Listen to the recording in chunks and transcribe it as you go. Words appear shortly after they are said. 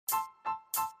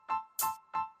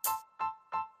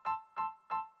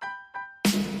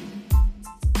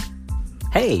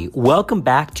Hey, welcome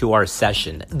back to our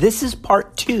session. This is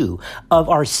part 2 of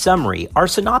our summary, our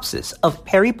synopsis of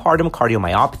peripartum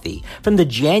cardiomyopathy from the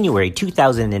January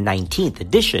 2019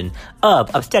 edition of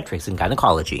Obstetrics and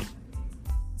Gynecology.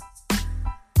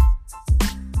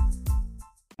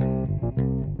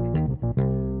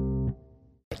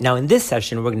 Now, in this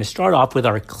session, we're going to start off with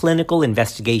our clinical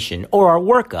investigation or our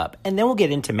workup, and then we'll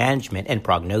get into management and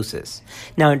prognosis.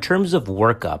 Now, in terms of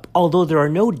workup, although there are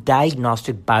no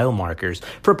diagnostic biomarkers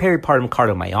for peripartum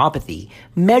cardiomyopathy,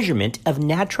 measurement of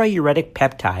natriuretic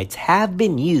peptides have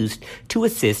been used to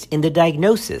assist in the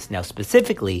diagnosis. Now,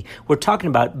 specifically, we're talking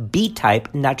about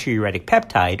B-type natriuretic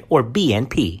peptide or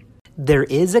BNP. There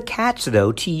is a catch,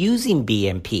 though, to using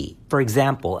BNP. For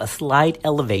example, a slight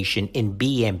elevation in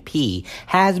BNP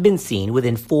has been seen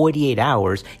within 48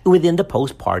 hours within the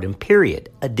postpartum period.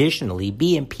 Additionally,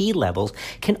 BNP levels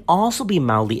can also be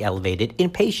mildly elevated in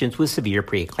patients with severe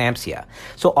preeclampsia.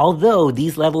 So although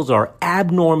these levels are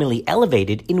abnormally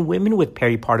elevated in women with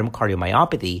peripartum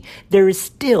cardiomyopathy, there is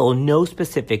still no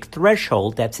specific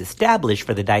threshold that's established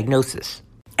for the diagnosis.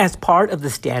 As part of the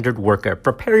standard workup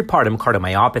for peripartum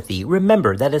cardiomyopathy,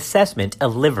 remember that assessment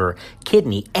of liver,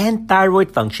 kidney, and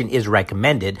thyroid function is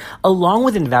recommended, along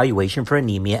with an evaluation for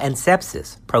anemia and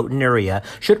sepsis. Proteinuria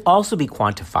should also be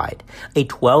quantified. A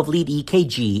 12-lead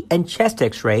EKG and chest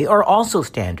X-ray are also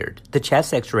standard. The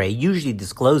chest X-ray usually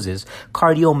discloses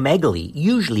cardiomegaly,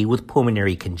 usually with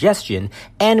pulmonary congestion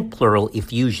and pleural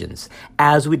effusions.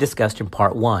 As we discussed in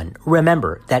part 1,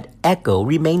 remember that echo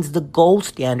remains the gold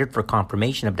standard for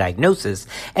confirmation of diagnosis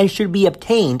and should be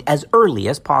obtained as early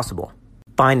as possible.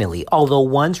 Finally, although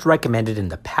once recommended in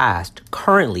the past,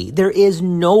 currently there is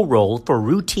no role for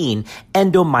routine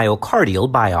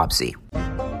endomyocardial biopsy.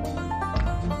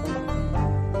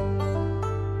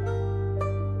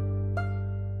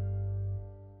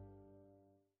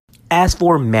 As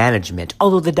for management,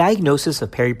 although the diagnosis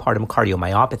of peripartum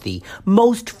cardiomyopathy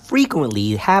most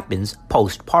frequently happens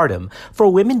postpartum, for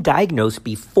women diagnosed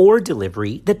before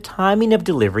delivery, the timing of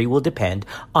delivery will depend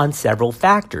on several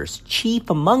factors. Chief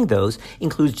among those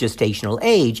includes gestational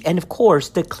age and, of course,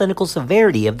 the clinical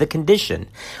severity of the condition.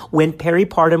 When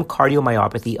peripartum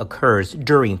cardiomyopathy occurs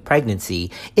during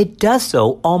pregnancy, it does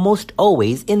so almost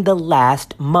always in the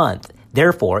last month.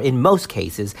 Therefore, in most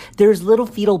cases, there is little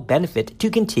fetal benefit to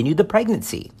continue the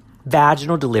pregnancy.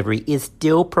 Vaginal delivery is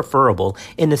still preferable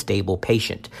in a stable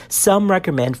patient. Some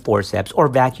recommend forceps or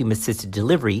vacuum-assisted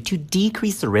delivery to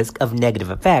decrease the risk of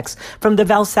negative effects from the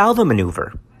Valsalva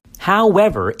maneuver.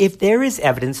 However, if there is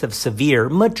evidence of severe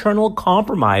maternal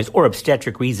compromise or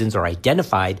obstetric reasons are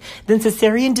identified, then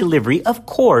cesarean delivery, of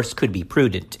course, could be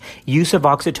prudent. Use of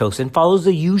oxytocin follows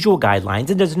the usual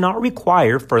guidelines and does not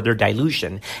require further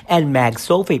dilution, and mag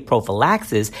sulfate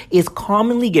prophylaxis is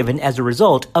commonly given as a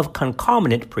result of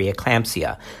concomitant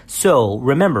preeclampsia. So,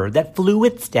 remember that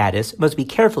fluid status must be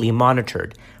carefully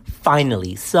monitored.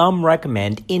 Finally, some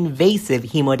recommend invasive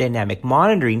hemodynamic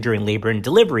monitoring during labor and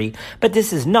delivery, but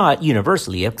this is not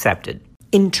universally accepted.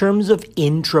 In terms of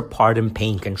intrapartum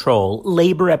pain control,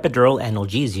 labor epidural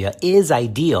analgesia is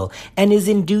ideal and is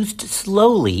induced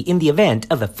slowly in the event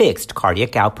of a fixed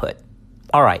cardiac output.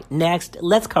 All right, next,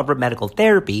 let's cover medical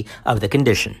therapy of the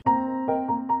condition.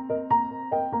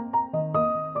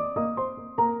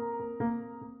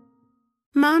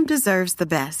 Mom deserves the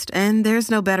best, and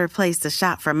there's no better place to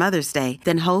shop for Mother's Day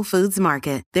than Whole Foods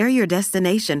Market. They're your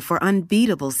destination for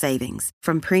unbeatable savings,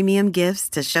 from premium gifts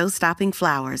to show-stopping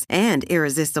flowers and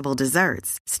irresistible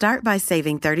desserts. Start by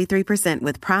saving 33%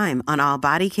 with Prime on all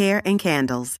body care and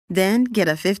candles. Then get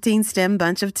a 15-stem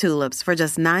bunch of tulips for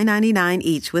just $9.99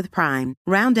 each with Prime.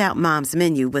 Round out Mom's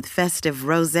menu with festive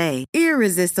rosé,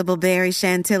 irresistible berry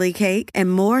chantilly cake,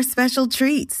 and more special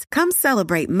treats. Come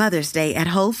celebrate Mother's Day at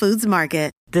Whole Foods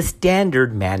Market. The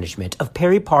standard management of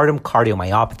peripartum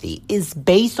cardiomyopathy is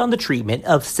based on the treatment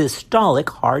of systolic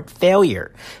heart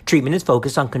failure. Treatment is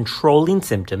focused on controlling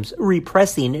symptoms,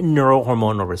 repressing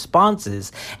neurohormonal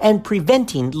responses, and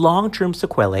preventing long-term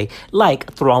sequelae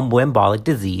like thromboembolic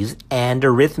disease and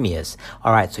arrhythmias.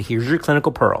 All right, so here's your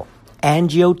clinical pearl.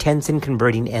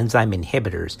 Angiotensin-converting enzyme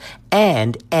inhibitors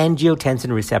and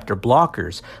angiotensin receptor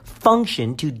blockers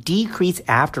function to decrease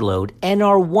afterload and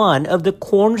are one of the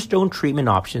cornerstone treatment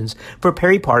options for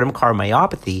peripartum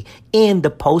cardiomyopathy in the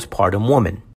postpartum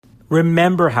woman.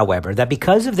 Remember, however, that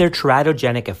because of their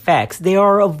teratogenic effects, they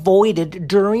are avoided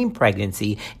during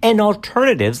pregnancy, and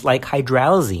alternatives like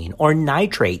hydralazine or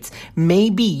nitrates may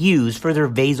be used for their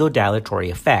vasodilatory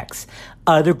effects.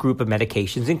 Other group of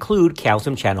medications include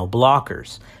calcium channel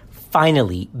blockers.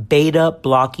 Finally,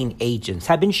 beta-blocking agents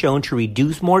have been shown to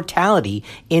reduce mortality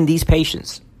in these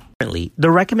patients. Currently, the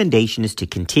recommendation is to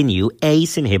continue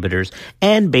ACE inhibitors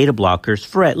and beta blockers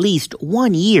for at least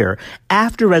 1 year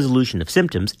after resolution of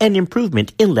symptoms and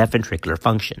improvement in left ventricular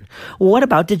function. What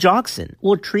about digoxin?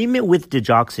 Well, treatment with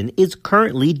digoxin is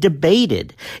currently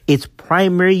debated. Its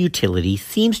primary utility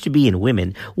seems to be in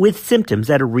women with symptoms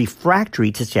that are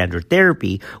refractory to standard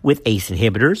therapy with ACE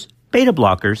inhibitors, beta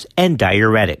blockers, and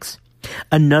diuretics.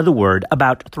 Another word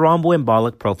about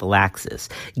thromboembolic prophylaxis.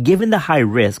 Given the high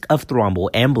risk of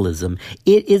thromboembolism,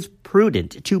 it is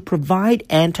prudent to provide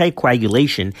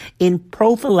anticoagulation in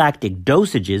prophylactic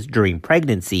dosages during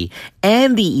pregnancy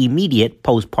and the immediate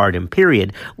postpartum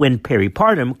period when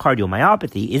peripartum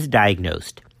cardiomyopathy is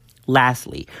diagnosed.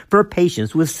 Lastly, for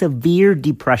patients with severe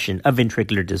depression of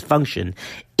ventricular dysfunction,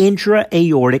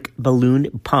 intra-aortic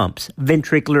balloon pumps,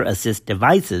 ventricular assist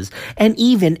devices, and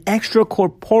even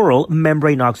extracorporeal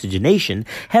membrane oxygenation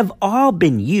have all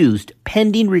been used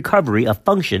pending recovery of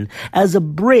function as a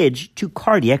bridge to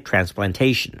cardiac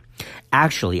transplantation.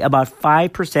 Actually, about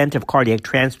 5% of cardiac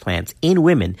transplants in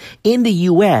women in the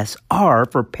U.S. are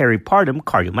for peripartum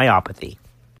cardiomyopathy.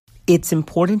 It's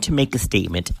important to make a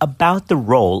statement about the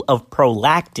role of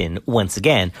prolactin, once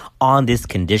again, on this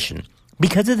condition,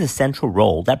 because of the central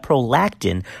role that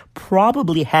prolactin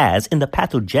probably has in the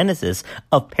pathogenesis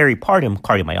of peripartum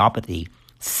cardiomyopathy.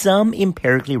 Some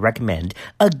empirically recommend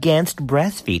against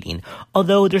breastfeeding,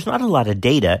 although there's not a lot of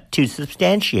data to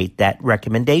substantiate that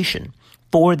recommendation.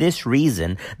 For this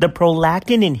reason, the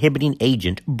prolactin-inhibiting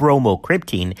agent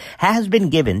bromocriptine has been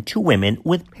given to women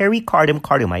with pericardium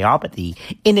cardiomyopathy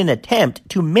in an attempt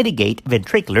to mitigate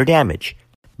ventricular damage.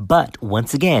 But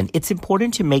once again, it's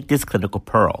important to make this clinical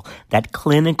pearl that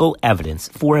clinical evidence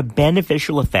for a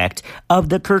beneficial effect of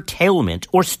the curtailment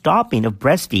or stopping of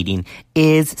breastfeeding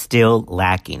is still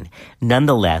lacking.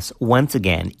 Nonetheless, once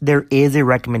again, there is a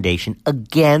recommendation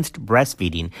against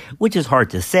breastfeeding, which is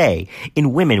hard to say,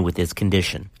 in women with this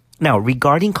condition. Now,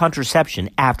 regarding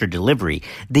contraception after delivery,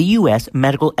 the U.S.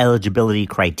 medical eligibility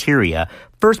criteria,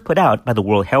 first put out by the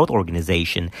World Health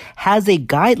Organization, has a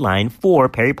guideline for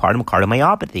peripartum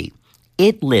cardiomyopathy.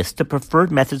 It lists the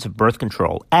preferred methods of birth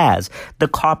control as the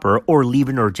copper or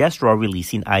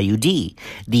levonorgestrel-releasing IUD,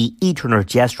 the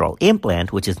etronorgestrel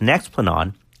implant, which is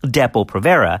Nexplanon,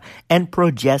 Depo-Provera, and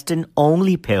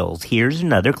progestin-only pills. Here's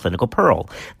another clinical pearl.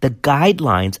 The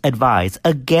guidelines advise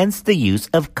against the use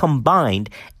of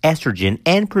combined estrogen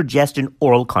and progestin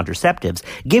oral contraceptives,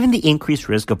 given the increased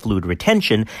risk of fluid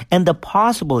retention and the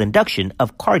possible induction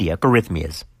of cardiac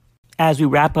arrhythmias. As we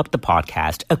wrap up the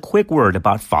podcast, a quick word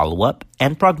about follow-up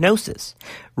and prognosis.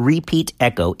 Repeat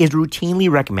echo is routinely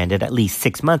recommended at least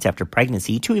 6 months after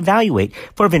pregnancy to evaluate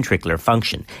for ventricular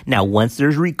function. Now, once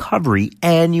there's recovery,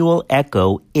 annual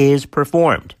echo is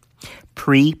performed.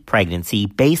 Pre-pregnancy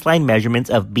baseline measurements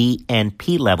of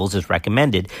BNP levels is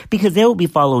recommended because they will be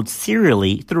followed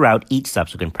serially throughout each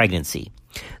subsequent pregnancy.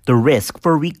 The risk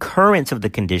for recurrence of the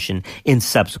condition in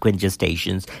subsequent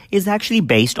gestations is actually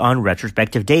based on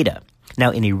retrospective data.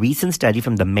 Now, in a recent study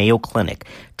from the Mayo Clinic,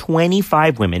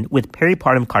 25 women with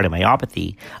peripartum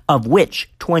cardiomyopathy, of which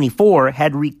 24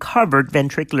 had recovered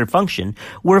ventricular function,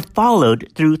 were followed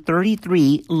through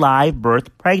 33 live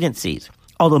birth pregnancies.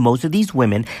 Although most of these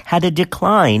women had a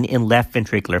decline in left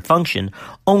ventricular function,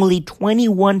 only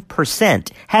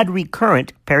 21% had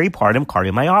recurrent peripartum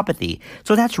cardiomyopathy.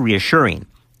 So that's reassuring.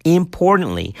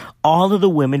 Importantly, all of the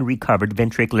women recovered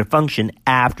ventricular function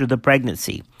after the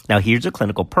pregnancy. Now, here's a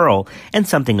clinical pearl and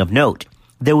something of note.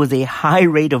 There was a high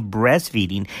rate of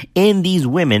breastfeeding in these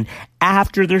women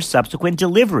after their subsequent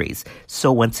deliveries.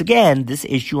 So once again, this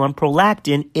issue on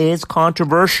prolactin is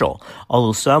controversial.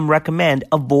 Although some recommend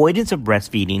avoidance of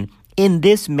breastfeeding, in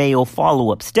this Mayo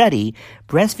follow-up study,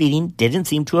 breastfeeding didn't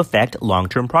seem to affect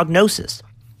long-term prognosis.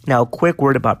 Now, a quick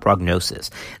word about prognosis.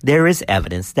 There is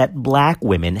evidence that Black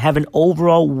women have an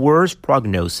overall worse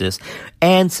prognosis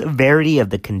and severity of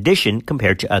the condition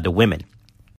compared to other women.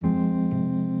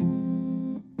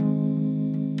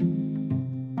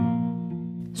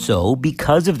 So,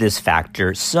 because of this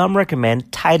factor, some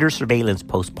recommend tighter surveillance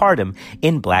postpartum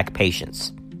in Black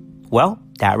patients. Well,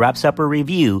 that wraps up a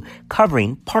review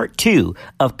covering Part 2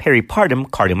 of peripartum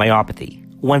cardiomyopathy.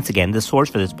 Once again, the source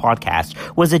for this podcast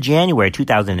was a January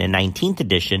 2019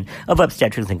 edition of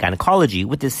Obstetrics and Gynecology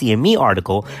with the CME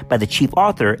article by the chief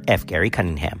author, F. Gary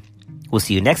Cunningham. We'll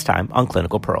see you next time on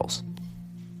Clinical Pearls.